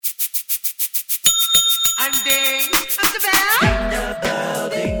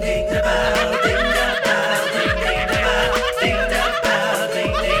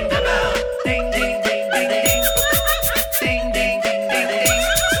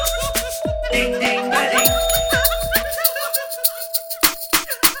Ding ding da ding.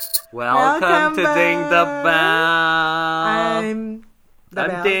 Welcome to Ding the Bell. I'm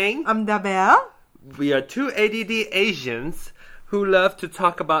Ding. I'm the Bell. We are two ADD Asians who love to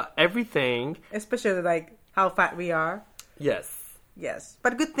talk about everything. Especially like how fat we are. Yes. Yes.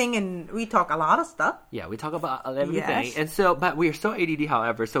 But good thing, and we talk a lot of stuff. Yeah, we talk about everything. Yes. And so, but we are so ADD,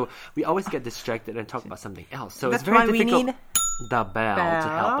 however, so we always get distracted and talk about something else. So That's it's very why we difficult. need The bell to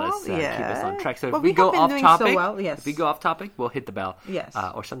help us keep us on yes. track. So But if we we go have been off doing topic, so well, yes. if we go off topic, we'll hit the bell. Yes.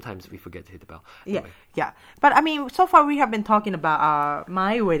 Or sometimes we forget to hit the bell. Yeah. Anyway. Yeah. But I mean, so far we have been talking about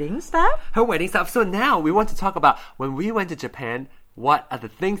my wedding stuff. Her wedding stuff. So now we want to talk about when we went to Japan, what are the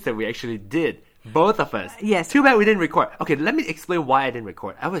things that we actually did? Both of us. Yes. Too bad we didn't record. Okay, let me explain why I didn't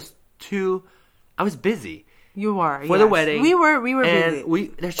record. I was busy. You were For the wedding. We were and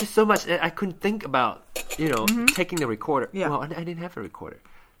busy. there's just so much that I couldn't think about, taking the recorder. Yeah. Well, I didn't have a recorder.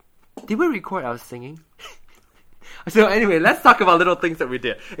 Did we record I was singing? So anyway, let's talk about little things that we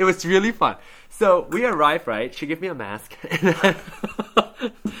did. It was really fun. So we arrived, right? She gave me a mask.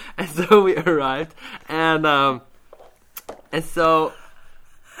 And so we arrived. And so...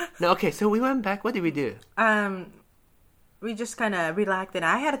 No, okay, so we went back. What did we do? We just kind of relaxed, and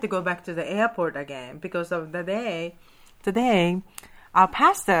I had to go back to the airport again because of the day. Today, our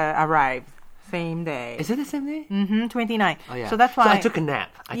pastor arrived same day. Is it the same day? 29. Oh, yeah. So that's why I took a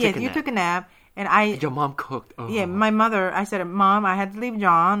nap. You took a nap, and Your mom cooked. Oh. Yeah, my mother. I said, "Mom, I had to leave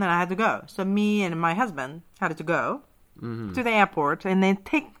John, and I had to go." So me and my husband had to go to the airport, and then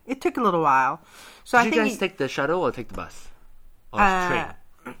it took a little while. So Did I you think guys take the shuttle or take the bus? Or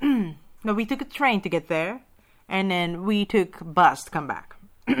train? No, we took a train to get there, and then we took bus to come back.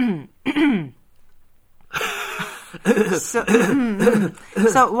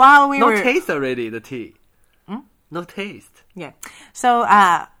 so while we No were taste already, the tea. No taste. yeah, so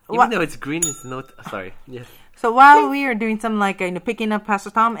Even though it's green, it's not... Sorry. Yes. so while we were doing some picking up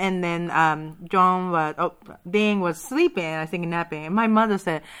Pastor Tom, and then Ding was sleeping, I think napping, and my mother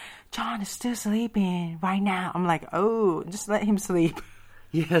said, "John is still sleeping right now." I'm like, "Oh, just let him sleep."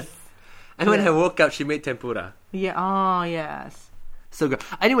 Yes. And when I woke up, she made tempura. Yeah. Oh, yes. So good.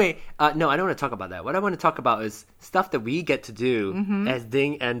 Anyway, no, I don't want to talk about that. What I want to talk about is stuff that we get to do as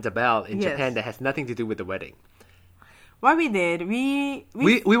Ding and Dabel in Yes. Japan that has nothing to do with the wedding. What we did, we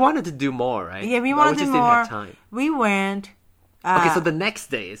wanted to do more, right? yeah, we But wanted to just do more. didn't have time. We went. Okay, so the next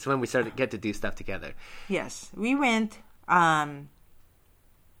day is when we get to do stuff together. Yes, we went. Oh,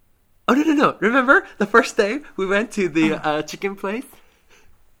 no. Remember the first day we went to the chicken place?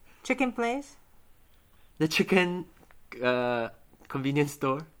 Chicken place. The chicken convenience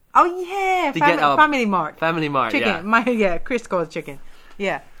store? Oh yeah, To get our Family Mart. Family Mart, Chicken. yeah. Chris calls chicken.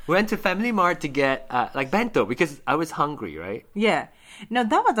 Yeah, We went to Family Mart to get bento because I was hungry, right? yeah. No,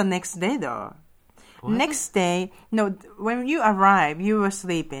 that was the next day though. What? Next day, no, when you arrived, you were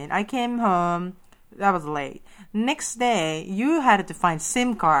sleeping. I came home. That was late. Next day, you had to find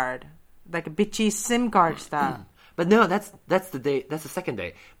SIM card, like a bitchy SIM card stuff. But no, that's the day. That's the second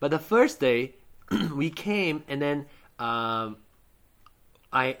day. But the first day, we came and then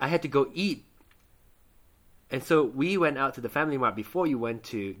I had to go eat, and so we went out to the Family Mart before you went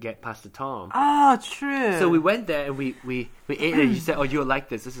to get Pastor Tom. Oh, true. So we went there and we ate it. You said, "Oh, you'll like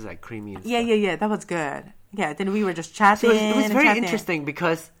this. This is like creamy." And stuff. Yeah. That was good. Yeah. Then we were just chatting. So it was and very chatting. interesting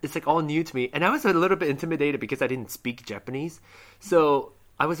because it's like all new to me, and I was a little bit intimidated because I didn't speak Japanese. So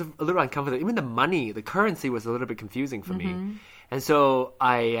I was a little uncomfortable. Even the money, the currency was a little bit confusing for me. And so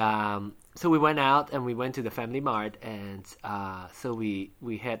so we went out and we went to the Family Mart, and so we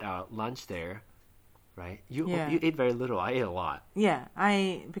had our lunch there, right? You ate very little. I ate a lot. Yeah,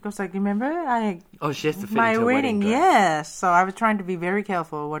 because I remember Oh, she has to fit my into a wedding dress. yes. So I was trying to be very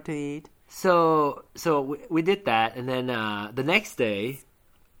careful what to eat. So we did that, and then the next day,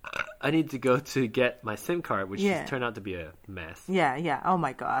 I need to go to get my SIM card, which Yeah. just turned out to be a mess. Yeah. Oh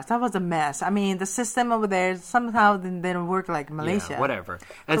my gosh, that was a mess. I mean, the system over there somehow didn't work like Malaysia. Yeah, whatever.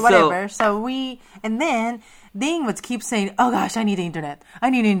 And So whatever. So and then Ding would keep saying, "Oh gosh, I need internet.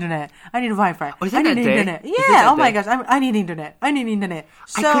 I need internet. I need Wi-Fi. Oh, is I that need that day? internet. Is that Yeah. that Oh my day? gosh, I need internet. I need internet."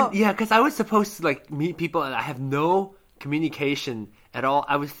 So Because I was supposed to like meet people, and I have no communication at all.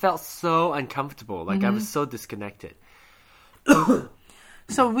 I felt so uncomfortable, like I was so disconnected.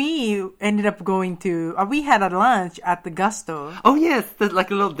 So we ended up going to. We had a lunch at the Gusto, Oh yes, like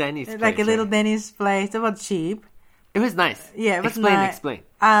a little Denny's place, like a little right? Denny's place. It was cheap. It was nice. Yeah, it was Explain.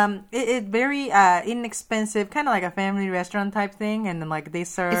 It very inexpensive, kind of like a family restaurant type thing, and then like they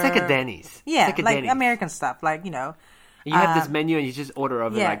serve. It's like a Denny's. Yeah, it's like a like Denny's. American stuff, like you know. You have this menu and you just order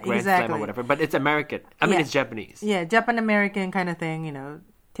over yeah, like Grand Slam exactly. or whatever, but it's American. I mean, Yeah. it's Japanese. Yeah, Japan American kind of thing, you know.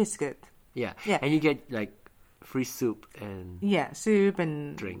 Tastes good. Yeah. Yeah. And you get like free soup and Yeah, soup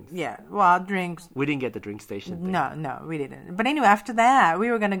and Drinks. Yeah, well, drinks. we didn't get the drink station thing. No, we didn't. But anyway, after that, we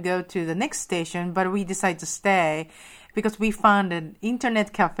were gonna go to the next station, but we decided to stay because we found an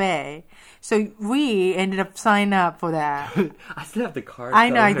internet cafe. So we ended up signing up for that. I still have the card. I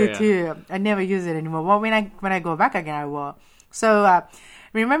know, I somewhere. do too. I never use it anymore. Well, when I go back again, I will. So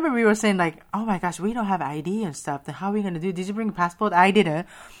remember, we were saying like, oh my gosh, we don't have ID and stuff. Then how are we gonna do? Did you bring a passport? I didn't.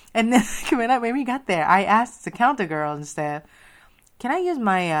 And then when we got there, I asked the counter girl instead, can I use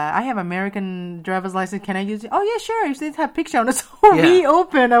my, I have American driver's license, can I use it? Oh yeah, sure, you still have picture on it. So we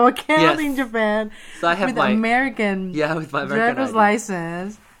opened our account Yes. in Japan So I have with my American with my American driver's ID.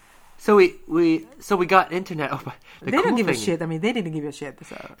 license. So we got internet. Oh, but the They cool don't give a thing- shit. I mean, they didn't give a shit.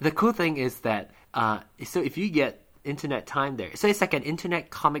 So The cool thing is that so if you get internet time there, so it's like an internet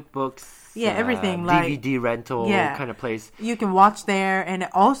comic books, Yeah, everything, like- DVD rental Yeah. kind of place. you can watch there, and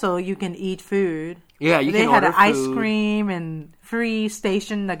also you can eat food. Yeah, you They can had order an ice food. cream and free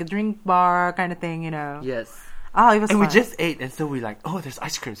station, like a drink bar kind of thing, you know. Yes, Oh, it was and fun. we just ate, and so we like, oh, there's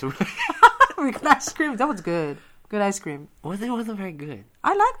ice cream. So we're like, we got ice cream. That was good. Good ice cream. wasn't very good.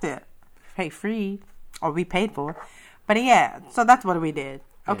 I liked it. Hey, free. Or we paid for. But yeah, so that's what we did.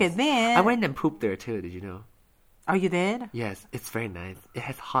 Okay, Yes. then. I went and pooped there too. Did you know? Oh, you did? Yes, it's very nice. It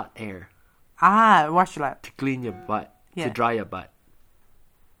has hot air Ah, washlet. to clean your butt, Yeah. to dry your butt.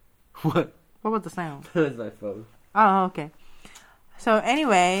 What? What was the sound? That was my phone. Oh, okay. So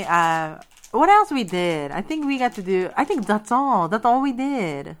anyway, what else we did? I think we got to do. I think that's all. That's all we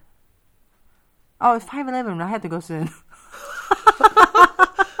did. Oh, it's 5:11. I had to go soon.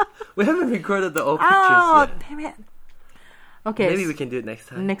 We haven't recorded the old Oh, pictures yet. damn it. Okay. Maybe we can do it next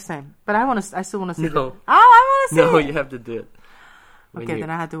time. next time. But I want to. I still want to see. No. it. Oh, I want to see. No, it. you have to do it. When Okay, then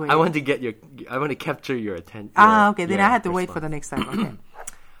I have to wait. I want to get your. I want to capture your attention. Ah, okay. Then I had to wait for the next time. Okay.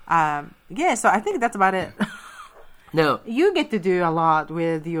 Yeah. So I think that's about it. No. You get to do a lot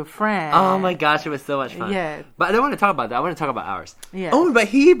with your friend. Oh my gosh, it was so much fun. Yeah. But I don't want to talk about that. I want to talk about ours. Yeah. Oh, but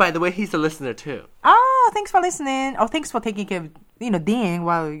by the way, he's a listener too. Oh, thanks for listening. Oh, thanks for taking care of, Dean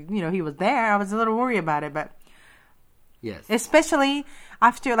while, he was there. I was a little worried about it, but Yes. especially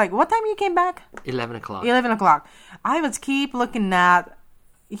after, like, what time you came back? 11 o'clock. 11 o'clock. I was keep looking at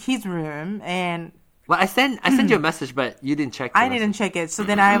his room, and Well, I sent you a message, but you didn't check. I didn't check it. So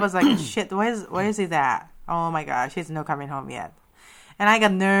then I was like, shit, where is he at? Oh my gosh, he's not coming home yet. And I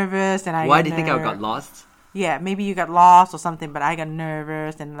got nervous, and Why do you think I got lost? Yeah, maybe you got lost or something, but I got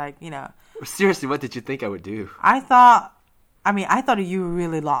nervous, and Seriously, what did you think I would do? I thought you were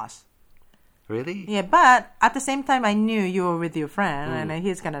really lost. Really? Yeah, but at the same time, I knew you were with your friend, Mm. and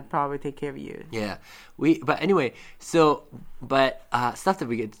he's gonna probably take care of you. Yeah. But anyway, stuff that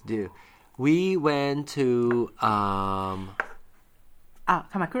we get to do. We went to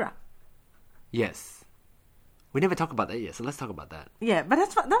Kamakura. yes. We never talked about that yet, so let's talk about that. Yeah, but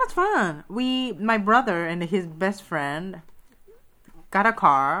that was fun. My brother and his best friend got a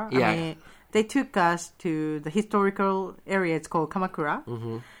car. Yeah. They took us to the historical area. It's called Kamakura.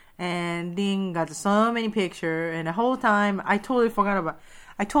 Mm-hmm. And Ding got so many pictures, and the whole time I totally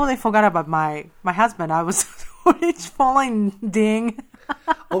forgot about my husband. I was following Ding.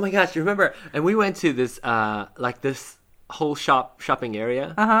 Oh my gosh, you remember? And we went to this this whole shopping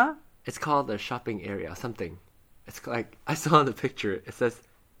area. Uh-huh. It's called the shopping area or something. It's like I saw in the picture. It says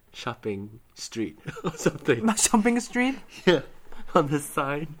shopping street or something. My shopping street. Yeah, on the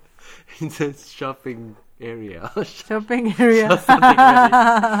sign it says shopping area. Shopping area. Something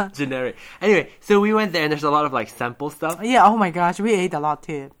really generic. Anyway, so we went there and there's a lot of like sample stuff. Yeah, oh my gosh, we ate a lot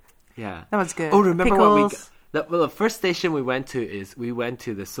too. Yeah, That was good. Oh, remember Pickles. the first station we went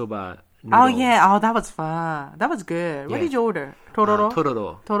to the soba. Noodle. Oh yeah, that was fun. That was good. What Yeah. did you order? Tororo?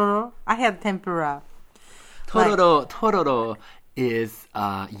 Tororo. Tororo? I had tempura. Tororo is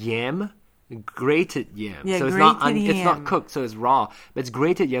yam, grated yam. Yeah, so it's grated not yam. cooked, so it's raw. But it's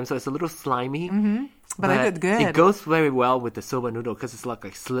grated yam, so it's a little slimy. Mm-hmm. But I did good. It goes very well with the soba noodle because it's like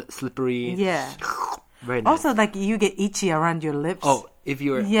slippery. Yeah. Very nice. Also, like, you get itchy around your lips. Oh, if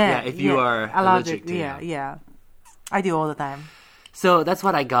you are allergic to it. Yeah. I do all the time. So that's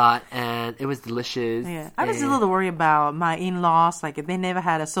what I got, and it was delicious. Yeah. I was a and- little worried about my in-laws. Like, they never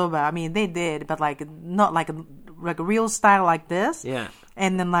had a soba. I mean, they did, but like, not like a real style like this. Yeah.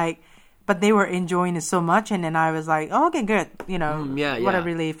 And then but they were enjoying it so much, and then I was like, oh, okay, good. yeah, What a yeah.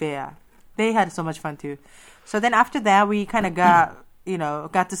 relief. Yeah. They had so much fun too. So then after that, we kind of got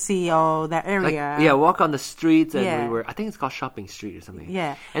to see all that area. walk on the streets, and Yeah. I think it's called Shopping Street or something.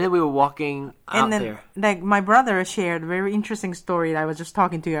 Yeah. And then we were walking out And then, there. like, my brother shared a very interesting story that I was just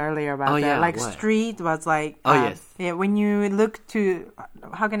talking to you earlier about Oh, that. yeah, Like, what? street was like... Oh, yes. Yeah, when you look to...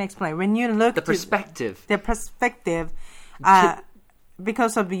 how can I explain? When you look The perspective. the perspective,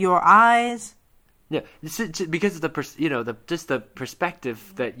 because of your eyes. Yeah, because of the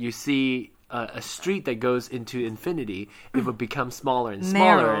perspective that you see a street that goes into infinity, it would become smaller and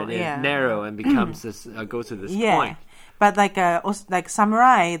smaller and narrow and becomes this goes to this point. But like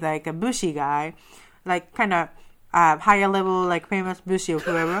samurai, like a bushi guy, like kind of higher level, like famous bushi or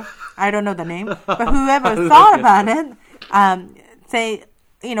whoever. I don't know the name, but whoever thought about it, say,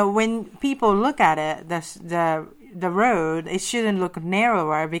 when people look at it, the road, it shouldn't look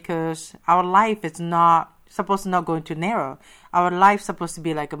narrower because our life is not supposed to not go into narrow. Our life's supposed to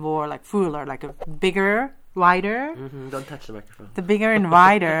be like a more like fuller, like a bigger, wider. Mm-hmm. Don't touch the microphone. The bigger and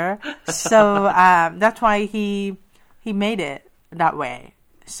wider. So that's why he made it that way.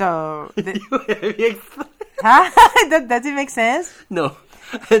 So does it make sense? No.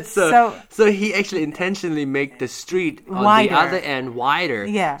 So he actually intentionally make the street on wider. the other end wider.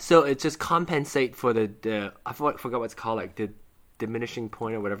 Yeah. So it just compensate for the I forgot what's called, like the diminishing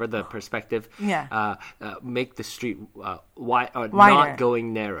point or whatever, the perspective. Yeah. Make the street wide or Wider. not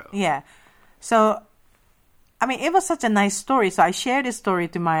going narrow. Yeah. So, I mean, it was such a nice story. So I shared this story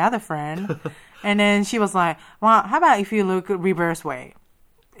to my other friend, and then she was like, "Well, how about if you look reverse way?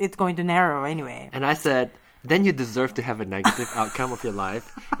 It's going to narrow anyway." And I said, then you deserve to have a negative outcome of your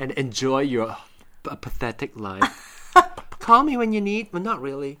life and enjoy your pathetic life. Call me when you need, but not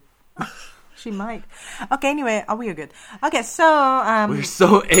really. She might. Okay, anyway, we are good. Okay, so we're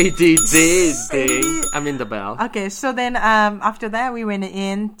so ADD thing. I'm in the bell. Okay, so then after that we went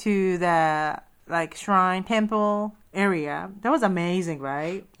into the like shrine temple area. That was amazing,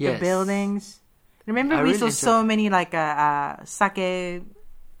 right? Yes. The buildings. Remember we saw so many like sake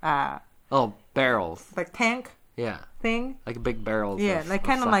barrels. like tank Yeah. thing. Like big barrels. Yeah, like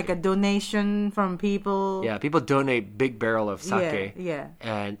kind of like a donation from people. Yeah, people donate big barrel of sake. Yeah.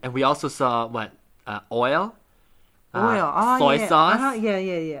 And we also saw oil. Soy yeah. sauce.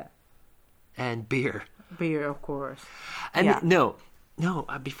 Yeah. And beer. Beer, of course. And yeah. no,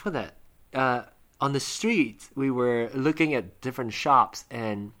 before that, on the streets we were looking at different shops,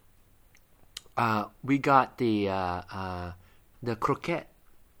 and we got the croquette.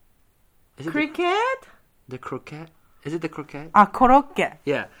 Is it Cricket? the croquette? Is it the croquette? Korokke.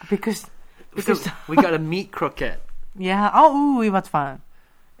 Yeah. Because So we got a meat croquette. yeah. Oh, ooh, it was fun.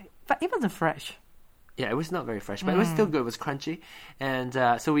 But it wasn't fresh. Yeah, it was not very fresh, but it was still good. It was crunchy. And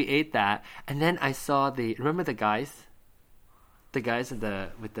so we ate that. And then I saw remember the guys? The guys with the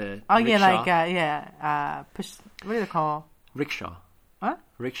Oh, rickshaw? yeah, like, push, what is it called? Rickshaw. What?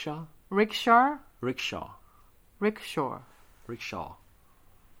 Rickshaw? Rickshaw? Rickshaw. Rickshaw. Rickshaw.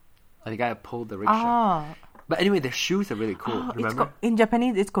 Like the guy who pulled the rickshaw. Oh. But anyway, their shoes are really cool. Remember? In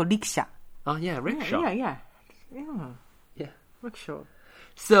Japanese, it's called rickshaw. Oh, yeah, rickshaw. Yeah. Yeah. Rickshaw.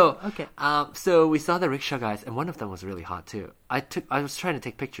 So, Okay. So we saw the rickshaw guys, and one of them was really hot too. I was trying to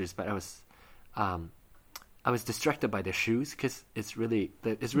take pictures, but I was distracted by their shoes because it's really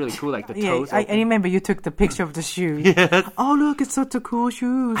cool, like the toes. I remember you took the picture of the shoes. Yes. Oh, look, it's such a cool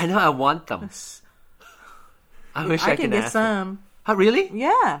shoes. I know, I want them. I wish I can could get ask them. some. Oh, really?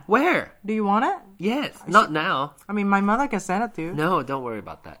 Yeah. Where? Do you want it? Yes. Not now. I mean, my mother can send it to you. No, don't worry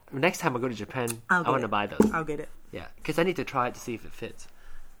about that. Next time I go to Japan, I want to buy those. I'll get it. Yeah, because I need to try it to see if it fits.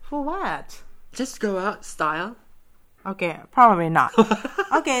 For what? Just go out, style. Okay, probably not.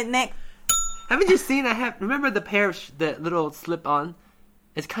 Okay, next. Haven't you seen? Remember the pair of the little slip-on?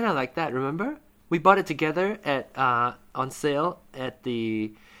 It's kind of like that. Remember? We bought it together at on sale at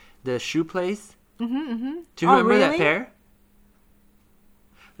the shoe place. Do you remember that really? pair?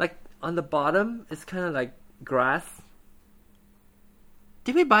 Like on the bottom, it's kind of like grass.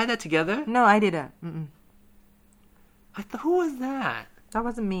 Did we buy that together? No, I didn't. Mm-mm. Who was that? That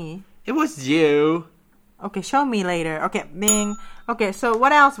wasn't me. It was you. Okay, show me later. Okay, Bing. Okay, so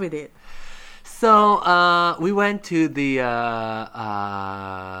what else we did? So we went to the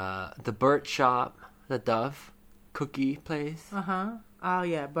bird shop, the Dove cookie place. Oh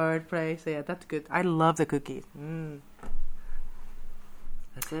yeah, bird place. Yeah, that's good. I love the cookies.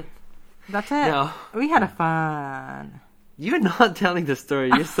 That's it. That's it. No. We had a fun. You're not telling the story.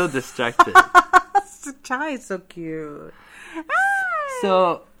 You're so distracted. The child is so cute.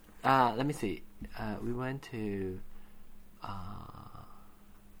 So, let me see. We went to.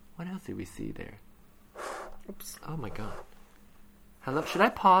 What else did we see there? Oops. Oh my god. Hello. Should I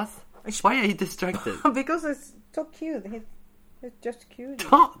pause? Why are you distracted? Because it's so cute. It's just cute.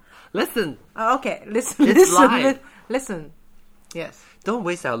 Don't listen. Okay, listen. It's live. Listen. Yes. Don't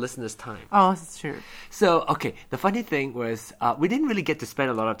waste our listeners' time. Oh, it's true. So, okay, the funny thing was we didn't really get to spend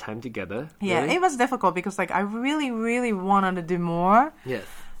a lot of time together. Yeah, really. it was difficult because like I really, really wanted to do more. Yes.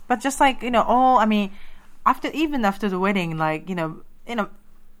 But just like, after the wedding, like,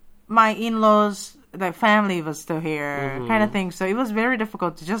 my in-laws, the family was still here, kind of thing. So it was very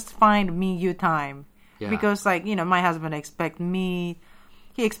difficult to just find you time. Yeah. Because like, my husband expected me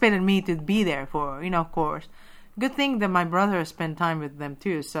to be there for, of course. Good thing that my brother spent time with them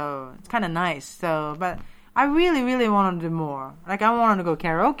too. So it's kind of nice. So, but I really, really wanted to do more. Like I wanted to go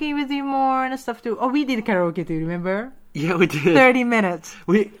karaoke with you more and stuff too. Oh, we did karaoke too, remember? Yeah, we did. 30 minutes.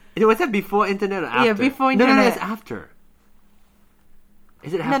 Was that before internet or after? Yeah, before internet. No, it's after.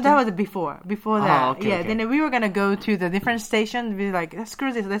 Is it after? No, that was before. Before that. Oh, okay, yeah, okay. then we were going to go to the different station. We were like,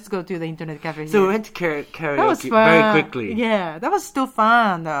 screw this, let's go to the internet cafe So here. we went to karaoke That was fun. very quickly. Yeah, that was still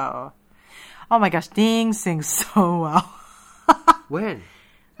fun though. Oh my gosh, Ding sings so well. When?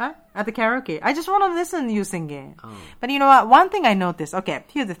 Huh? At the karaoke. I just want to listen to you singing. Oh. But you know what? One thing I noticed. Okay,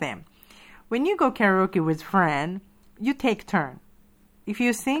 here's the thing. When you go karaoke with friend, you take turn. If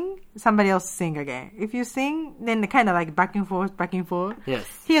you sing, somebody else sing again. If you sing, then kind of like back and forth. Yes.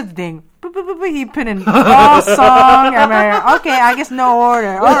 Here's the thing. Boop, boop, boop, boop. He put in all song. I'm like, okay, I guess no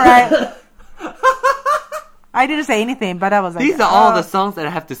order. All right. I didn't say anything, but I was like, These are all the songs that I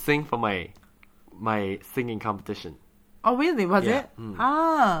have to sing for my singing competition. Oh, really? Was Yeah. it?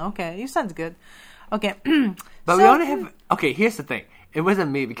 Ah, okay. You sounds good. Okay. But So- we only have... Okay, here's the thing. It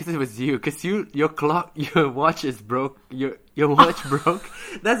wasn't me because it was you. Because your watch is broke. Your watch broke.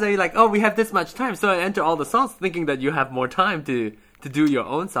 That's why you're like, oh, we have this much time. So I enter all the songs thinking that you have more time to do your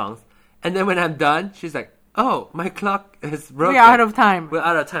own songs. And then when I'm done, she's like, oh, my clock is broken. We're out of time. We're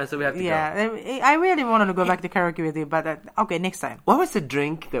out of time, so we have to go. Yeah, I really wanted to go back to karaoke with you, but okay, next time. What was the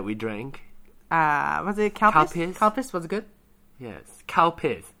drink that we drank? Was it Calpis? Calpis? Calpis was good. Yes, cow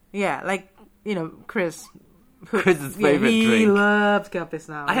piss. Yeah, like Chris. Chris's favorite he drink. loves Calpis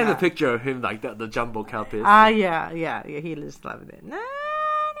now. I have yeah. a picture of him like the jumbo cow piss. Yeah. He just loved it.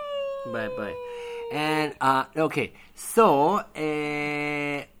 Bye. And okay, so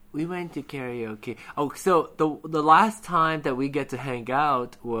we went to karaoke. Oh, so the last time that we get to hang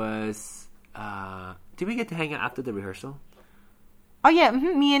out was did we get to hang out after the rehearsal? Oh yeah,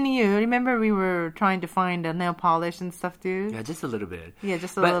 me and you. Remember we were trying to find a nail polish and stuff too. Yeah, just a little bit. Yeah,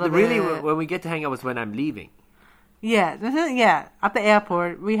 just a but little really, bit. when we get to hang out was when I'm leaving. Yeah. At the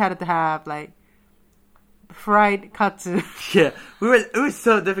airport, we had to have like fried katsu. Yeah, it was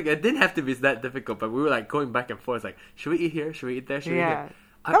so difficult. It didn't have to be that difficult, but we were like going back and forth. Like, should we eat here? Should we eat there? Should we eat Yeah, here?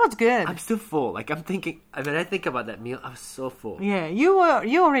 that was good. I'm still full. Like I'm thinking. When I think about that meal, I was so full. Yeah, you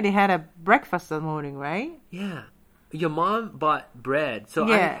already had a breakfast this morning, right? Yeah. Your mom bought bread, so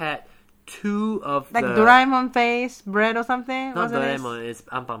Yeah. I had 2 of Like the... Doraemon face bread or something. Not wasn't it? Doraemon, it's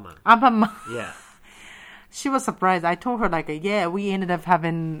Anpanman. Anpanman. Yeah. She was surprised. I told her like, yeah, we ended up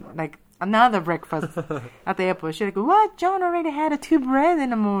having like another breakfast at the airport. She's like, what? John already had 2 bread in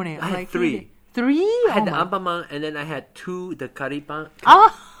the morning. I I'm had like, 3. 3? I had the Anpanman, and then I had 2 the curry pan. Oh.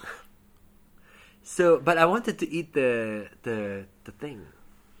 So, but I wanted to eat the thing.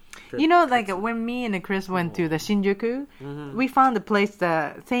 You know, like when me and Chris went to the Shinjuku, we found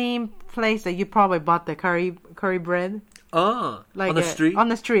the same place that you probably bought the curry bread. Oh, Like on the street? On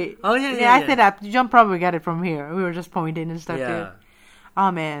the street. Oh, yeah. I said John probably got it from here. We were just pointing and stuff Yeah. too.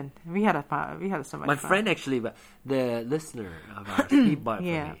 Oh man, we had so much My fun. friend actually, the listener of ours, he bought it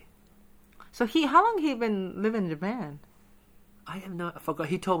Yeah. for me. So how long he been living in Japan? I forgot.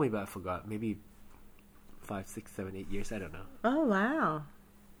 He told me, but I forgot. Maybe 5, 6, 7, 8 years. I don't know. Oh wow.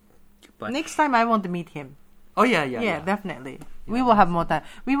 But Next time I want to meet him. oh yeah. Yeah, definitely. We will have more time.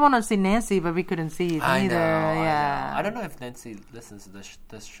 We want to see Nancy, but we couldn't see it I either. know. Yeah. I don't know if Nancy listens to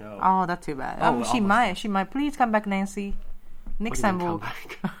this show. Oh, that's too bad. Oh, She almost. might. She might. Please come back, Nancy. Next What do time you mean, we'll come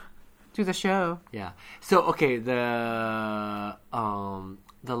back? to the show. Yeah. So okay, the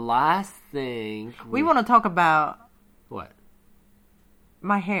last thing We want to talk about what?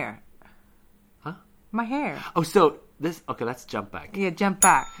 my hair. Huh? My hair. Oh, so this okay. Let's jump back. Yeah, jump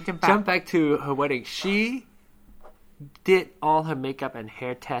back. Jump back to her wedding. She did all her makeup and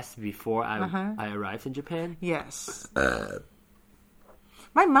hair tests before I arrived in Japan. Yes.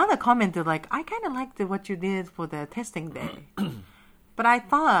 My mother commented like, I kind of liked what you did for the testing day. But I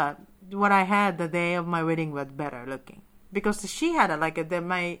thought what I had the day of my wedding was better looking. Because she had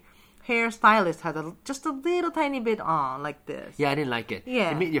my hairstylist had just a little tiny bit on like this. Yeah, I didn't like it.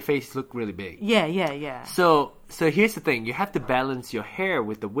 Yeah. It made your face look really big. Yeah. So here's the thing: you have to balance your hair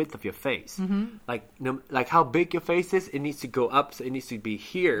with the width of your face. Mm-hmm. Like how big your face is, it needs to go up, so it needs to be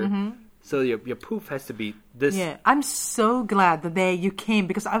here. Mm-hmm. So your poof has to be this. Yeah, I'm so glad the day you came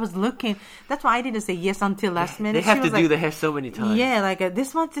because I was looking. That's why I didn't say yes until last minute. They have She to was do like, the hair so many times. yeah, like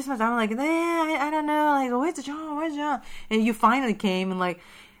this month. I'm like, I don't know. Like, where's John? Where's John? And you finally came and like,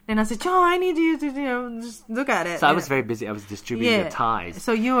 and I said, John, I need you to just look at it. So I was very busy. I was distributing the ties.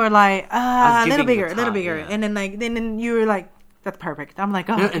 So you were like, a little giving the bigger, tie, yeah. and then you were like, that's perfect. I'm like,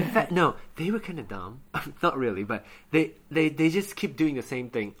 oh, No, okay. in fact, no, they were kind of dumb. Not really, but they just keep doing the same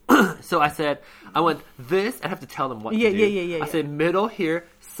thing. So I said, I want this. I have to tell them what to do. Yeah. I said middle here,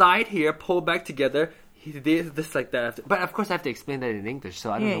 side here, pull back together. He did this like that. But of course, I have to explain that in English,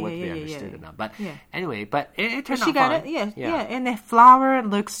 so I don't know whether they understood or not. But anyway, but it turned out She got fine. it. Yeah. And the flower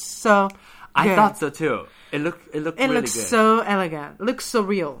looks so I good. thought so too. It looked It really looks good. so elegant. Looks so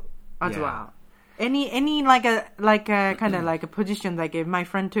real as Yeah. well. Any like a kind of like a position, like if my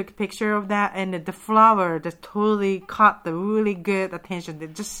friend took a picture of that and the flower just totally caught the really good attention.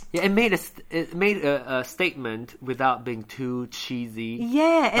 It just Yeah, it made a statement without being too cheesy.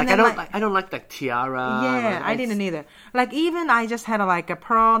 yeah, and Like then I don't like tiara. yeah, Like, I didn't either. Like even I just had a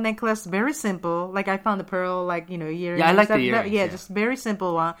pearl necklace, very simple. Like I found the pearl earrings. Yeah, I like the That- earrings, Yeah, yeah. just very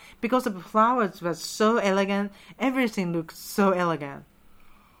simple one because the flowers was so elegant. Everything looked so elegant.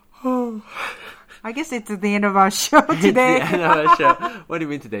 Oh, I guess it's the end of our show today. It's the end of our show. What do you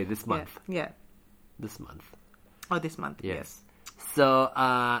mean today? This month. Yeah. This month. Oh, this month. Yes. So,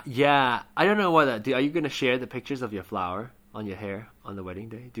 yeah, I don't know whether are you gonna share the pictures of your flower on your hair on the wedding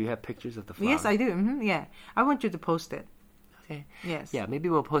day? Do you have pictures of the flower? Yes, I do. Yeah, I want you to post it. Okay. Yes. Yeah, maybe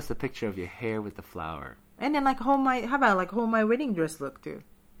we'll post a picture of your hair with the flower. And then how about how my wedding dress look too?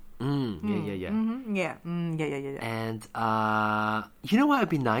 Yeah. Mm-hmm. Yeah. Yeah. And you know what would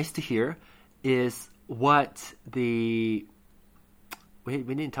be nice to hear is what the we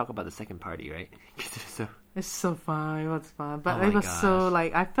didn't talk about the second party, right? 'Cause it was so It's so fun. It was fun, but Oh it my was so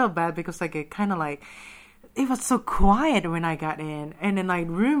gosh. I felt bad because it kind of it was so quiet when I got in, and then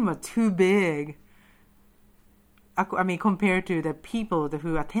room was too big. I mean, compared to the people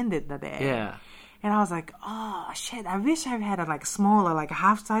who attended the day. yeah. And I was like, oh shit! I wish I had a smaller,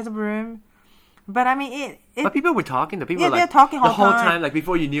 half size of room. But I mean, But people were talking. The people Yeah, were they're like talking the whole whole time. time. Like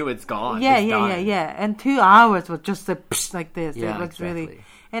before you knew it's gone. Yeah, it's done. yeah. And 2 hours was just like this. Yeah, it was really, exactly.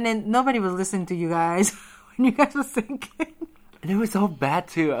 and then nobody was listening to you guys when you guys were singing. And it was so bad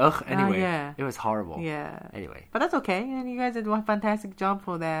too. Ugh. Anyway, yeah. it was horrible. Yeah. Anyway, But that's okay. And you guys did one fantastic job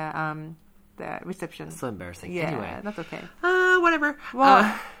for the reception. so embarrassing. Yeah, Anyway, that's okay. whatever. Well,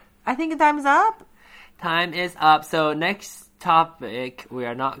 I think the time's up. Time is up. So next topic, we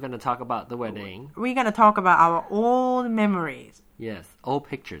are not going to talk about the wedding. We're gonna talk about our old memories, Yes, old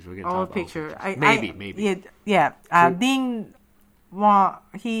pictures. We're going to talk old about picture. Old pictures. Maybe. Yeah. Dean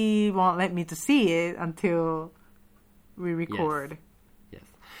he won't let me to see it until we record. Yes.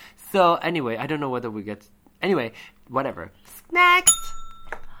 So anyway, I don't know whether we get. Anyway, whatever. Next.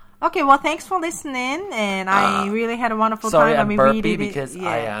 Okay, well, thanks for listening, and I really had a wonderful Sorry, time. I'm we burpy did it- because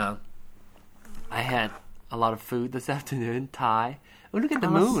I had a lot of food this afternoon. Thai. Oh, look at the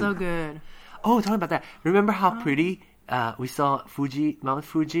That moon. was so good. Oh, talking about that. Remember how pretty we saw Mount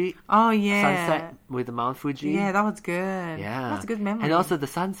Fuji Oh yeah, sunset with the Mount Fuji? yeah, that was good. Yeah. that's a good memory. And also the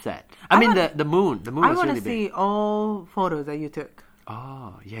sunset. I I mean want- the moon. The moon I was want really to big. see all photos that you took.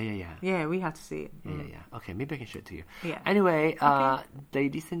 Oh, yeah. Yeah, we have to see it. Yeah. Okay, maybe I can show it to you. Yeah. Anyway,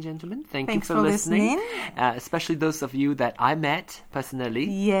 ladies and gentlemen, Thanks you for for listening. listening. Especially those of you that I met personally.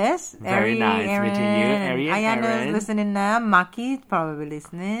 Yes, Very nice meeting you, Ari and Ayana's Aaron. listening now. Maki's probably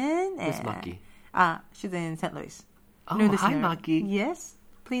listening. Who's and- Maki? She's in St. Louis. Oh, New hi, listener. Maki. Yes,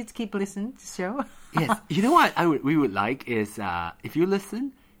 please keep listening to the show. Yes. You know what we would like is if you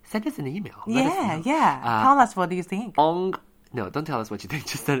listen, send us an email. Let us know. Yeah. Tell us what do you think. No, don't tell us what you think.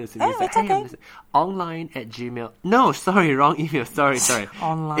 Just send us an email. Oh, it's Say, "Hey, I'm okay. listening." Online at Gmail. No, sorry, wrong email. Sorry.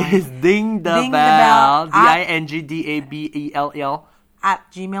 Online. It is ding the Ding the bell. bell at- DINGDABELL At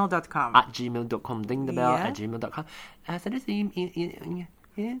gmail.com. at gmail.com. Ding the bell Yeah. at gmail.com. Send us an email.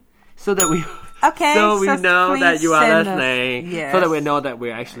 So that we Okay, so we so know that please you are send us- listening. Yes. So that we know that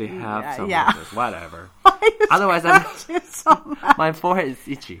we actually have some yeah. listeners. Whatever. Why you Otherwise, scratch it so much? my forehead is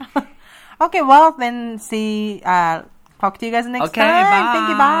itchy. Okay, well then talk to you guys next Okay, time. bye. Thank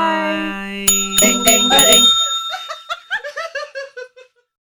you, bye. Ding ding ba ding.